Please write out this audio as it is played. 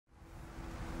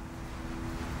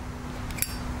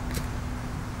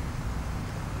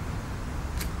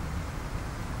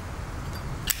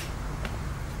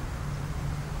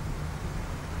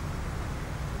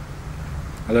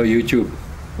Hello YouTube,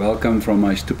 welcome from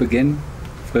my stoep again.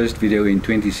 First video in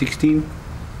 2016,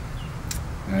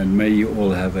 and may you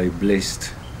all have a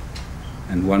blessed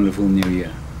and wonderful new year.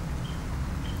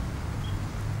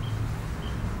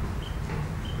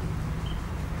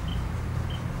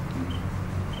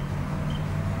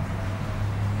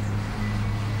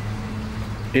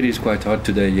 It is quite hot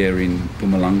today here in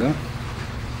Mpumalanga.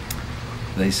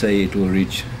 They say it will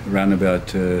reach around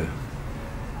about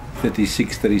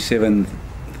 36, 37,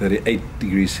 38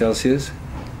 degrees Celsius,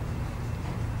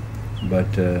 but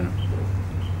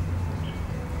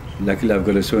luckily I've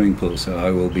got a swimming pool, so I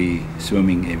will be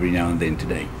swimming every now and then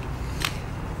today.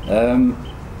 I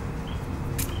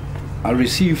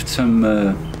received some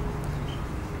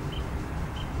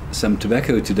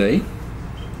tobacco today.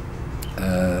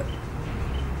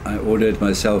 I ordered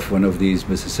myself one of these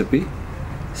Mississippi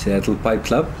Seattle Pipe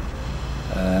Club.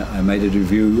 I made a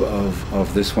review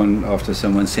of this one after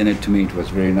someone sent it to me. It was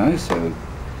very nice, so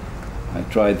I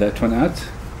tried that one out,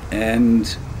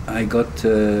 and I got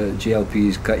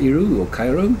GLP's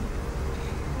Cairo.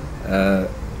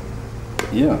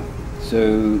 Yeah,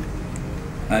 so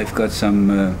I've got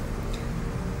some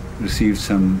received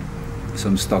some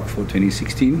stock for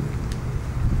 2016.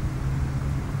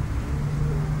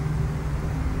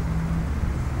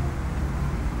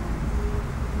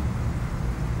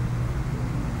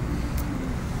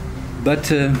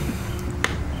 But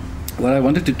what I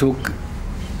wanted to talk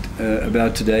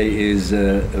about today is,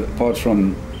 apart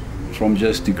from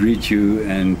just to greet you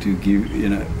and to give,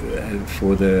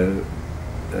 for the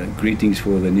greetings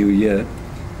for the new year,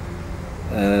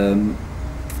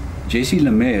 J.C.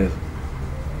 Lemaire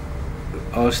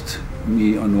asked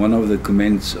me on one of the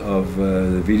comments of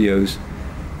the videos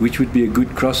which would be a good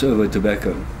crossover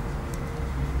tobacco.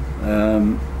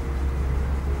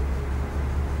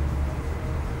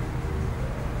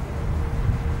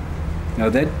 Now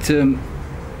that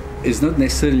is not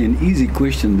necessarily an easy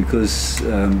question, because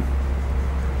there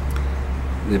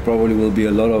probably will be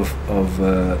a lot of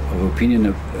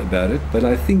opinion about it, but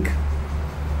I think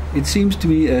it seems to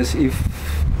me as if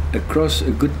a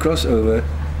good crossover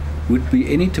would be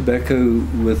any tobacco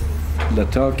with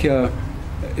Latakia,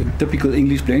 typical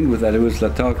English blend, with other words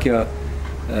Latakia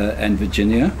and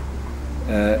Virginia,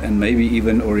 and maybe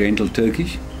even Oriental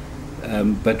Turkish,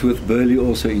 but with burley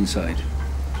also inside.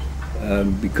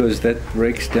 Because that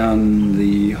breaks down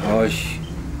the harsh,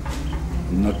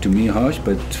 not to me harsh,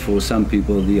 but for some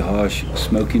people the harsh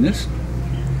smokiness.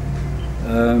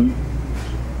 And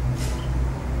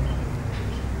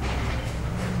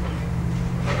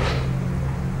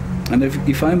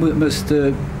if I must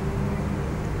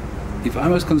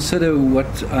consider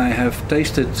what I have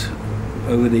tasted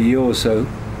over the year or so,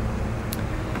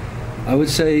 I would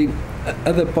say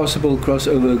other possible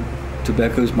crossover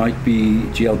tobaccos might be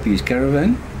GLP's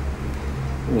Caravan,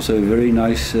 also a very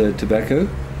nice tobacco.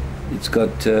 It's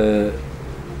got a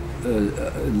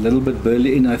little bit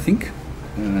burley in, I think.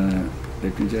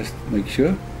 Let me just make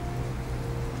sure.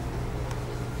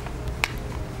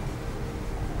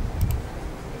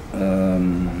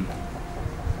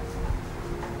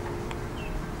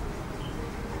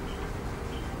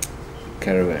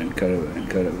 Caravan,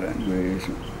 where is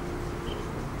it?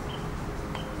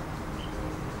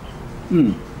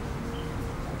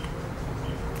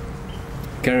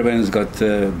 Caravan's got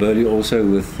burley also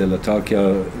with the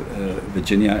Latakia,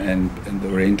 Virginia and the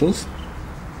Orientals.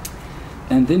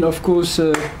 And then of course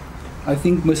I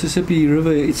think Mississippi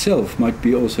River itself might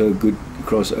be also a good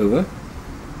crossover.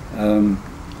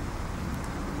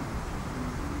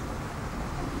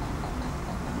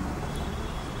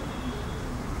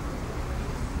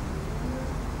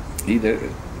 Either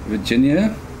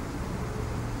Virginia,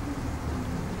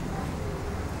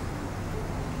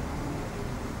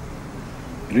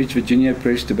 rich Virginia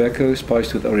pressed tobacco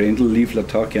spiced with Oriental, leaf,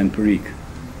 Latakia and Perique.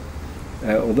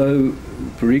 Although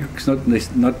Perique is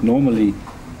not normally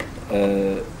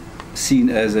seen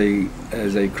as a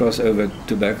crossover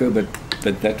tobacco, but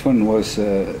that one was.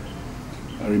 I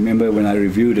remember when I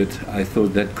reviewed it, I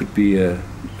thought that could be a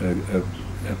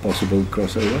possible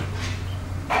crossover.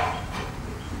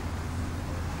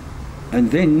 And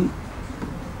then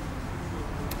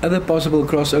other possible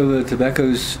crossover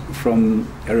tobaccos from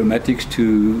aromatics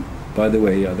to, by the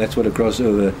way, that's what a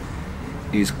crossover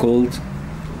is called.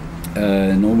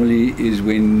 Normally is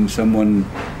when someone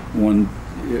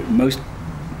most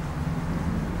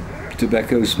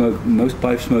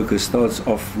pipe smokers starts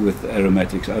off with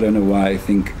aromatics. I don't know why. I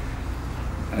think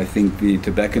the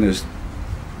tobacconists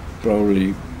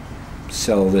probably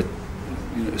sell that,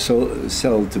 sell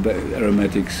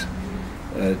aromatics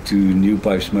to new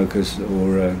pipe smokers,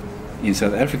 or in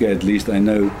South Africa at least I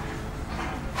know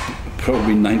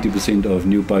probably 90% of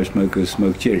new pipe smokers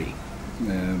smoke cherry,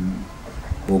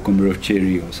 Balkan Riff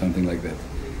cherry or something like that.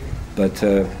 But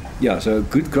yeah, so a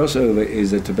good crossover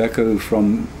is a tobacco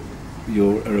from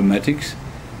your aromatics,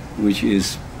 which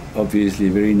is obviously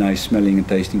very nice smelling and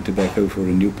tasting tobacco for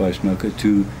a new pipe smoker,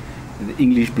 to the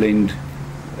English blend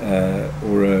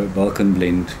or a Balkan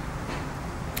blend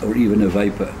or even a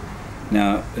vapor.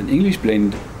 Now, an English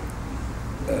blend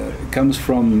comes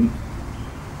from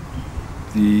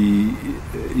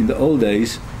in the old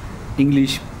days,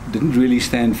 English didn't really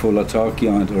stand for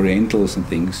Latakia and Orientals and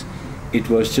things. It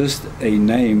was just a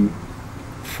name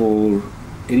for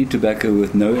any tobacco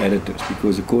with no additives,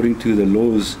 because according to the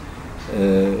laws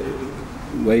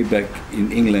way back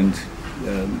in England,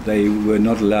 they were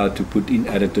not allowed to put in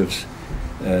additives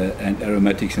and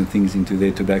aromatics and things into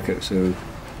their tobacco. So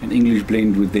an English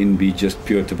blend would then be just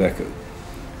pure tobacco.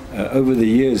 Over the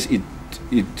years, it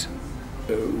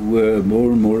were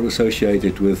more and more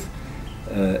associated with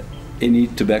any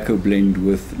tobacco blend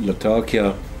with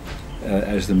Latakia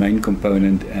as the main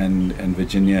component and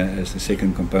Virginia as the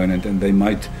second component, and they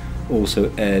might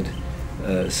also add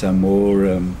some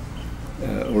more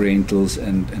Orientals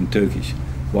and Turkish.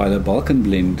 While a Balkan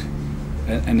blend,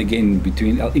 and again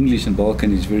between English and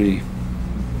Balkan is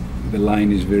the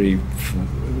line is very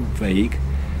vague,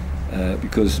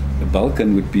 because a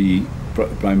Balkan would be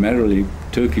primarily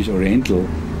Turkish Oriental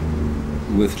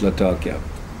with Latakia,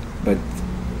 but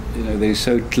you know, they're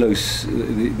so close.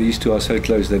 These two are so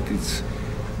close that it's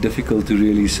difficult to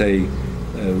really say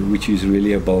which is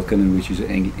really a Balkan and which is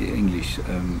English.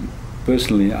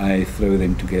 Personally, I throw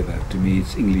them together. To me,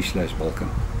 it's English/Balkan.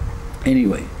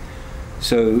 Anyway,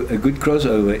 so a good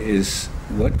crossover is,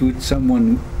 what would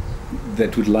someone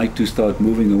that would like to start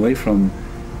moving away from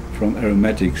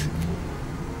aromatics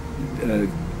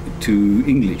to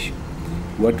English,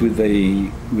 what would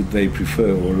they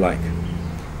prefer or like?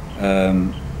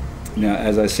 Now,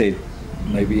 as I said,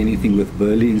 maybe anything with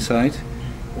Burley inside,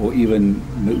 or even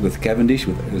with Cavendish,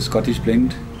 with a Scottish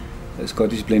blend. A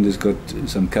Scottish blend has got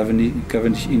some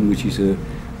Cavendish in, which is a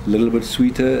little bit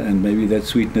sweeter, and maybe that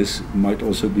sweetness might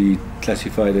also be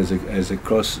classified as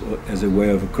a way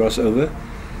of a crossover.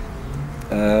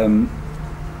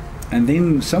 And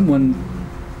then someone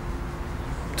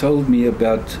told me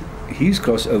about his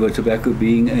crossover tobacco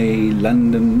being a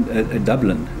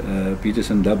Dublin,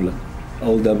 Peterson Dublin,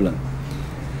 Old Dublin.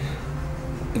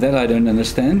 That I don't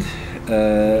understand,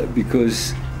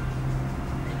 because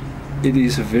it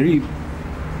is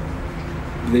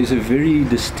there's a very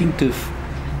distinctive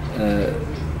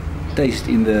taste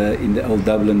in the Old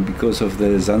Dublin because of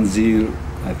the Zanzir.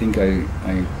 I think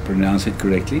I pronounce it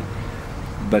correctly,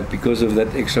 but because of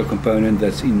that extra component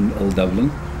that's in Old Dublin.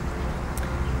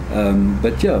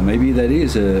 But yeah, maybe that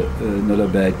is not a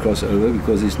bad crossover,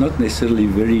 because it's not necessarily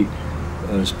very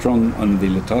strong on the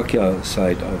Latakia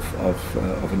side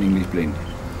of an English blend.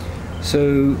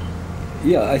 So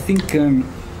yeah, I think you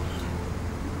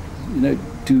know,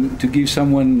 to give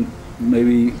someone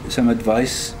maybe some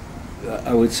advice,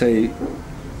 I would say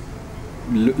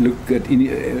look at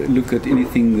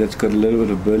anything that's got a little bit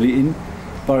of Burley in.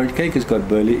 Pirate Cake has got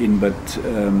Burley in, but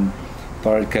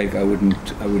Pirate Cake I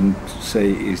wouldn't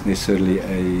say is necessarily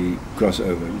a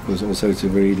crossover, because also it's a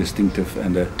very distinctive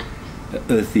and a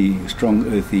strong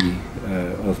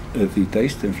earthy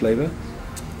taste and flavor.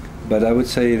 But I would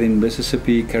say then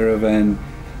Mississippi, Caravan,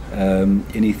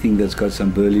 anything that's got some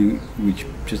Burley, which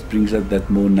just brings up that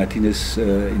more nuttiness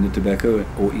in the tobacco,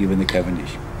 or even the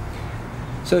Cavendish.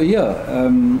 So yeah,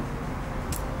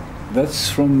 that's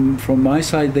from my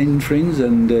side then, friends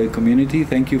and community.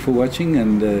 Thank you for watching,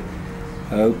 and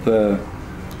I hope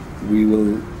we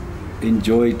will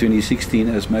enjoy 2016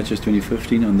 as much as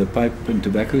 2015 on the pipe and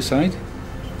tobacco side.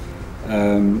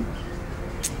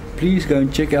 Please go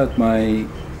and check out my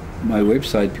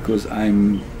website, because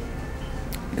I'm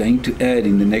going to add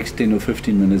in the next 10 or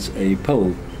 15 minutes a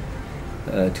poll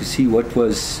to see what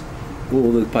was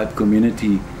all the pipe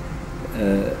community,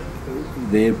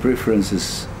 their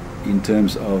preferences in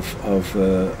terms of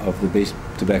the best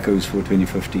tobaccos for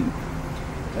 2015.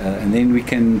 And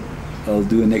then I'll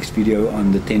do a next video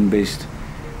on the 10 best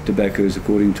tobaccos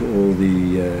according to all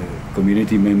the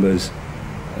community members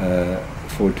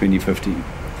for 2015.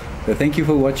 So thank you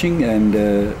for watching,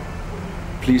 and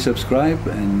please subscribe,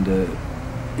 and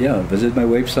yeah, visit my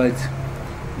website,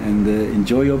 and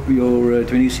enjoy your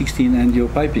 2016 and your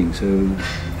piping. So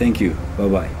thank you. Bye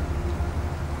bye.